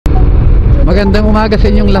Magandang umaga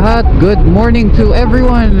sa inyong lahat. Good morning to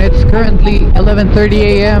everyone. It's currently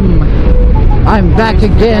 11:30 a.m. I'm back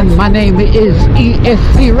again. My name is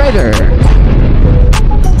ESC Rider.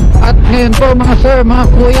 At ngayon po mga sir, mga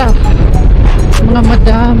kuya, mga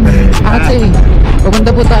madam, ate,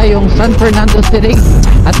 pupunta po tayong San Fernando City.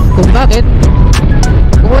 At kung bakit,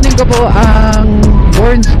 kukunin ko po ang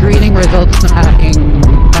born screening results ng aking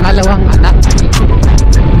pangalawang anak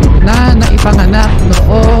na naipanganak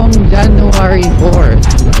noong January 4th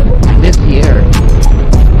this year.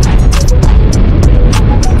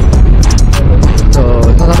 So,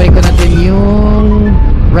 sasabay ko natin yung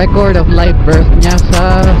record of live birth niya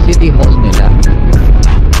sa City Hall nila.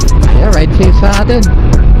 Yeah, ride safe sa atin.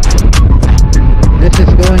 This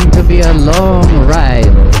is going to be a long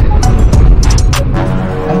ride.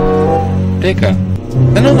 Teka,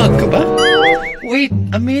 nanonood ka ba? Wait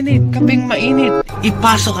a minute, kaping mainit.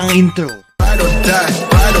 Ipasok ang intro.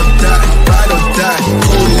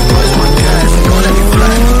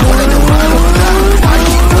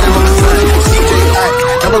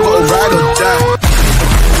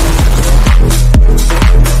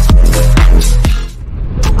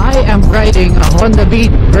 I am riding a Honda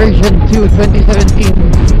Beat version 2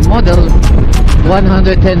 2017 model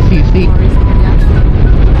 110cc.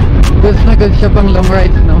 Goods na goods siya pang long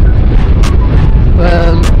rides, no?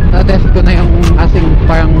 Well, na-test ko na yung asing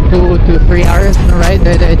parang 2 to 3 hours na ride,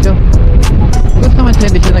 diretso. Goods naman siya,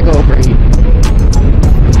 hindi siya nag-overheat.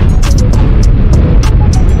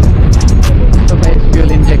 So, may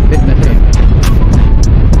fuel injected na siya.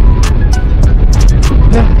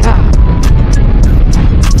 Yeah.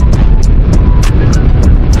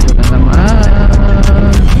 Ito na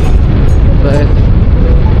naman. Let's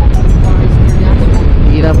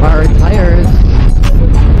heat up our tires.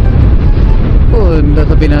 Punta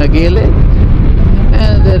sa pinagilid.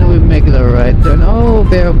 And then we make the right turn. Oh,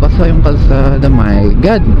 pero basa yung kalsada. My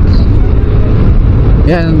God.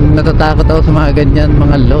 Yan, natatakot ako sa mga ganyan,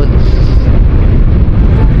 mga loads.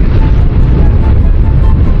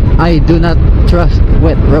 I do not trust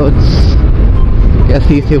wet roads. Kaya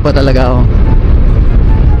sisiw pa talaga ako.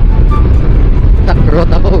 Takrot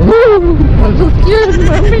ako. I'm so scared,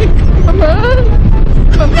 mami. Mama.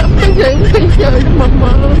 Mama, pasensya,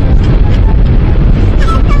 mama.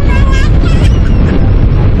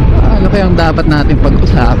 Ano kayang dapat natin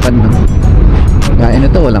pag-usapan, no? Gaya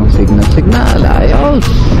nito, walang signal. Ayos!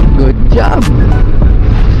 Good job!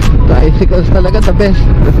 Bicycles talaga the best.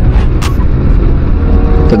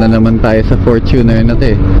 Ito na naman tayo sa Fortuner na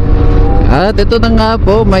to eh. At ito na nga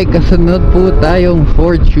po, may kasunod po tayong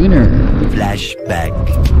Fortuner. Flashback.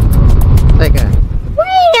 Teka.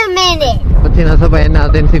 Wait a minute! Ba't sinasabayan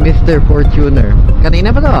natin si Mr. Fortuner? Kanina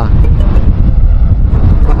pa to ah.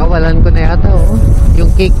 Pakawalan ko na yata oh. Yung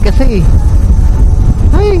cake kasi.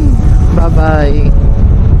 Ay, bye-bye.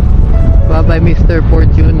 Bye-bye Mr.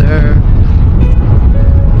 Fortuner.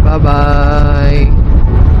 Bye-bye.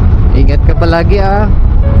 Ingat ka palagi ah.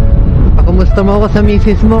 Pakumusta mo ako sa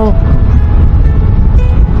misis mo.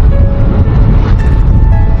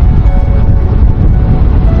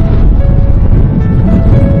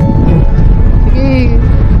 Sige,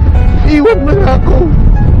 iwan mo na ako.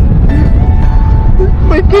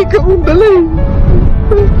 May cake akong dalay.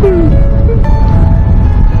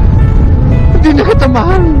 Hindi na kita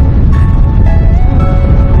mahal.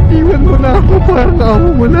 Iwan mo na ako, parang ako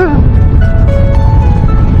mo na.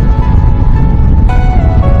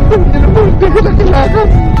 Hindi na mo, hindi ko na kailangan.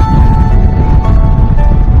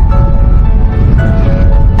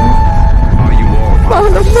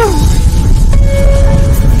 Paalam na.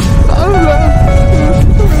 Paalam.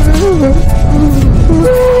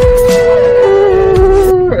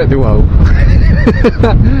 Wow.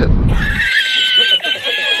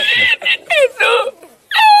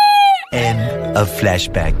 End of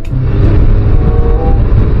flashback.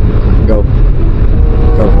 Go.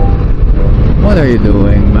 What are you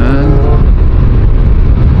doing, man?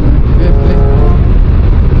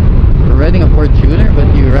 You're riding a Fortuner, but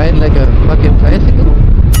you ride like a fucking tricycle?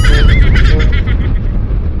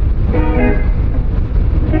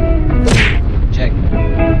 Check.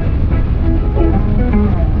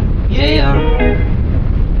 Yeah.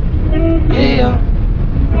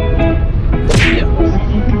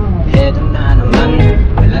 Eto na naman,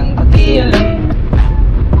 walang pakialam.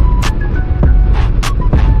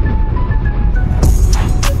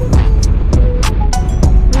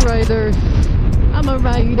 Riders, I'm a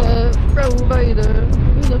rider, pro rider.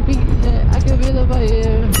 With a beat, I can be the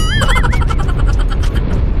fire.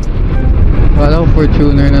 Wala ko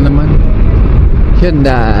Fortuner na naman.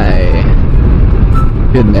 Hyundai.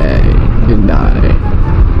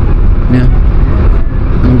 Yeah.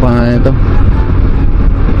 Ang pangalan ito?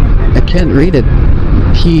 can't read it.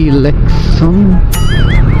 Telexon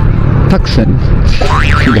Tucson.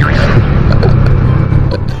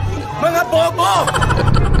 Mga bobo!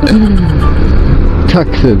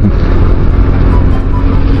 Tucson.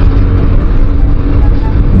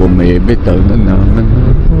 Bumibitaw na naman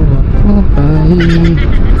ako ay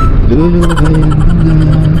lulubayan na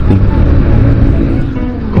natin.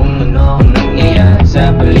 Kung ano ang nangyayari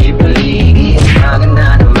sa bali-paligid,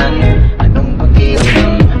 maganda naman. Anong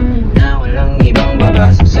pakiramdam na walang ibang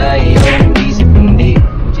babasok sa iyong isip kundi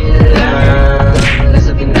chill lang.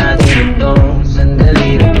 Lasapin natin ito,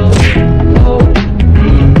 sandali ito. Oh,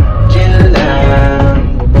 chill lang.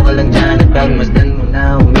 Upo ka lang dyan at pagmasdan mo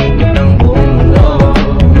na umikot ang buong mundo.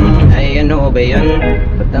 Ay ano ba yan?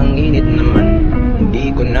 Ba't ang init naman?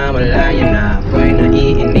 Hindi ko na malaya na ako'y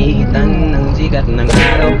naiinitan ng sikat ng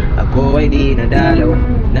araw. Ako ay di nadalaw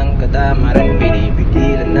ng katamaran,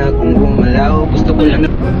 pinipigilan na kung gumalaw. Gusto ko lang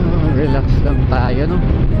Relax lang tayo, no?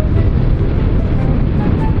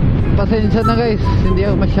 Pasensya na guys, hindi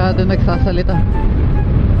ako masyado nagsasalita.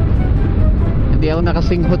 Hindi ako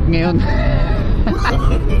nakasinghot ngayon.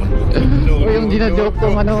 O yung ginajoke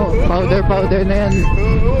kong ano, powder na yan.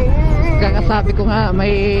 Kakasabi ko nga,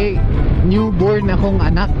 may newborn akong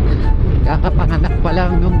anak. Kakapanganak pa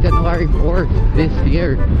lang nung January 4 this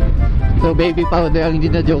year. So baby powder ang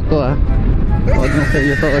ginajoke ko, ah. Huwag mong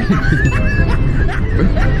seryosoin.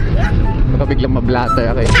 Baka biglang mablatter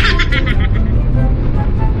ako eh.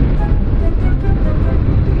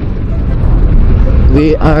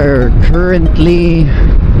 We are currently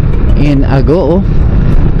in Agoo.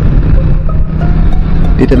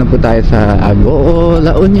 Dito na po tayo sa Agoo,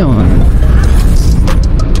 La Union.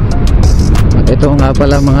 At ito nga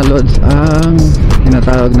pala mga lods ang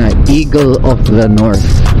tinatawag na Eagle of the North.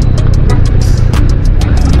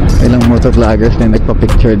 Ilang motovloggers na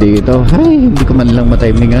nagpa-picture dito. Ay, hindi ko man lang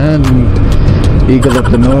matimingan. Eagle of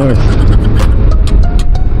the North.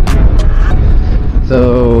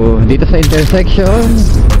 So, dito sa intersection,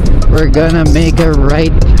 we're gonna make a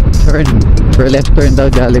right turn. For left turn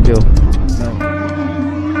daw, Jollibee.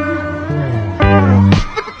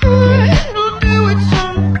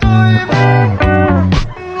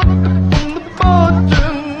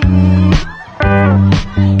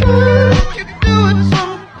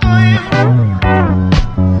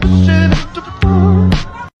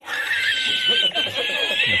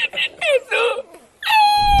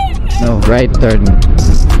 No, right turn.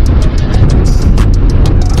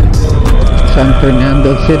 San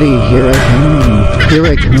Fernando City, here I come. Here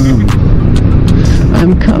I come.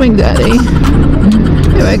 I'm coming, Daddy.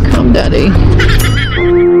 Here I come, Daddy.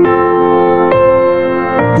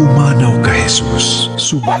 Pumanaw ka, Jesus.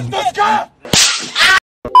 Subalit.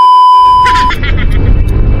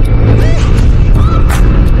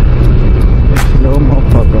 Slow mo,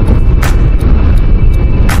 Papa.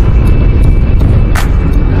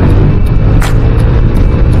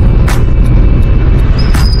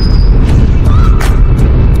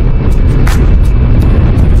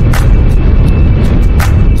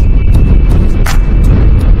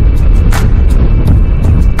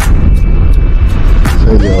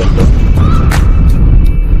 Seryoso.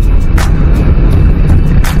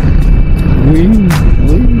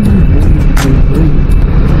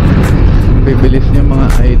 Bibilis niyo mga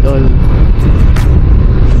idol,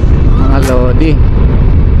 mga lodi.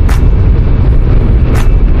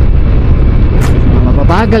 Mga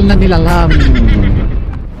mabagal na nilalang.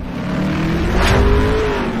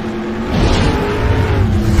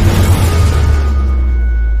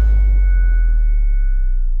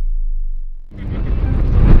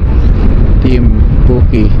 Team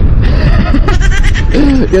Cookie.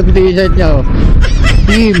 Yung t-shirt nyo,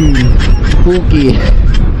 Team Cookie.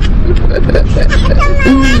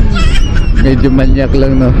 Medyo manyak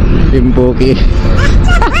lang, no? Team Cookie.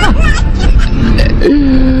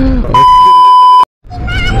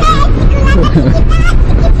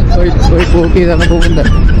 Oy, Cookie, saan ka pupunta?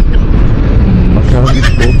 Makamit,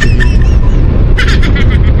 Cookie.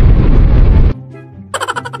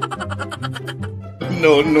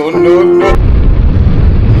 No, no, no, no.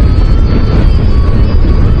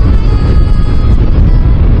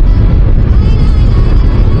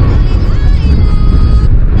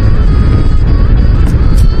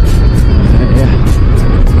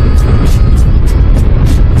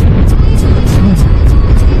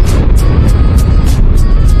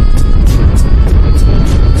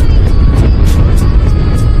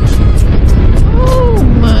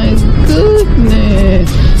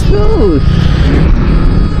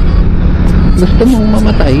 Gusto mong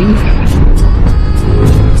mamatay?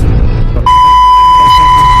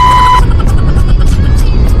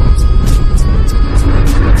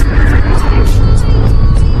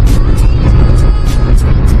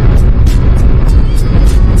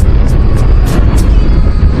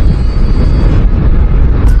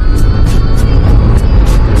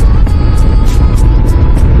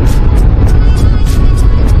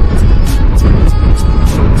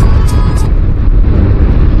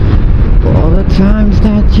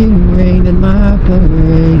 rain in my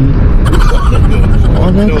parade.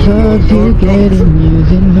 All the tugs you get in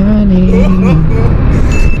using my name.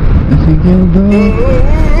 I think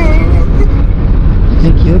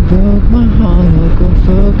you broke my heart. Oh, go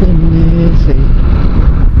for goodness sake.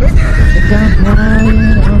 Think I'm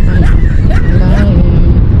lying on my lying.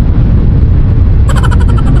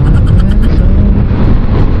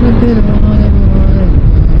 Flip it on everyone.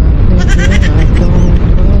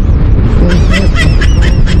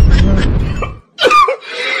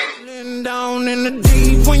 Down in the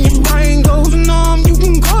deep, when your brain goes numb, you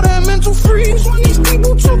can call that mental freeze. When these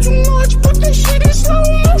people talk too much, but this shit is slow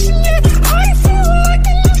motion. Yeah, I feel like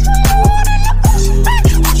an astronaut in the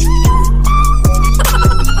ocean.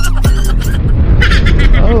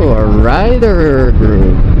 Oh, a rider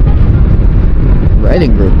group.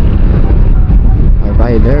 Riding group. A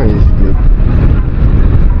rider is good.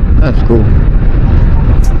 That's cool.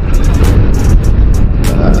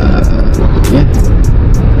 Yeah.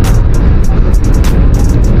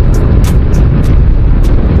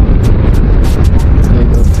 There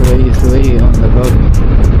goes sway on the boat.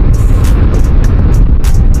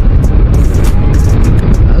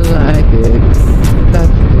 I like it.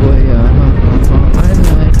 That's the way I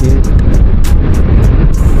like it.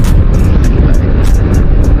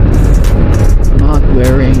 Not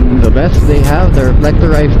wearing the vest they have, the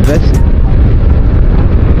reflectorized vest.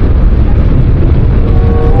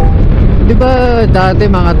 Diba dati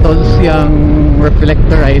mga tolls yung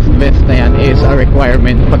reflectorized vest na yan is a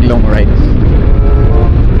requirement pag long rides?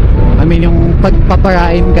 I mean yung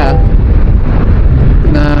pagpaparain ka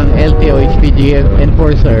ng LTO HPG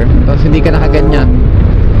enforcer tapos hindi ka nakaganyan,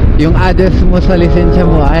 yung address mo sa lisensya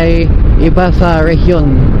mo ay iba sa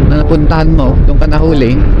region na napuntahan mo kung ka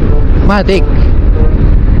nahuli, matik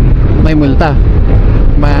may multa,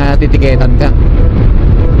 matitiketan ka.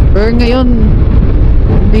 Pero ngayon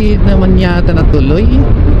hindi naman yata natuloy.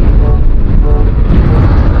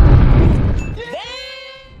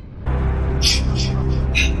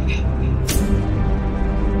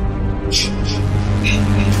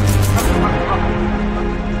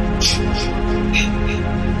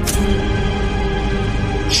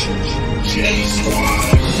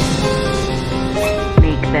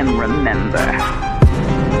 Make them remember.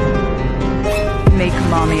 Make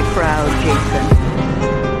mommy proud, Jason.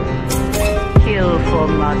 Kill for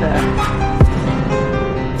mother.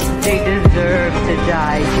 They deserve to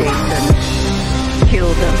die, Jason. Kill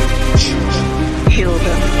them. Kill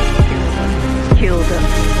them. Kill them.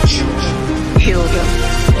 Kill them.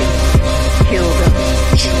 Kill them.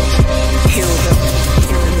 Kill them.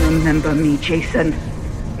 Remember me, Jason.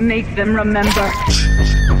 Make them remember.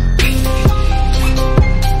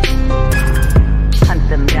 Hunt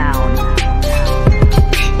them down.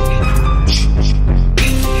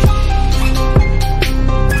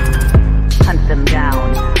 Hunt them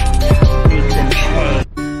down. Make them pay.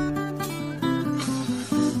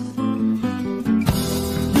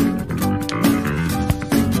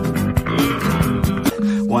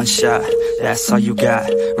 One shot, that's all you got.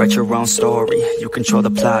 Write your own story, you control the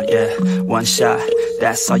plot, yeah. One shot,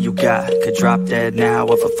 that's all you got. Could drop dead now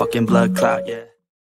of a fucking blood clot, yeah.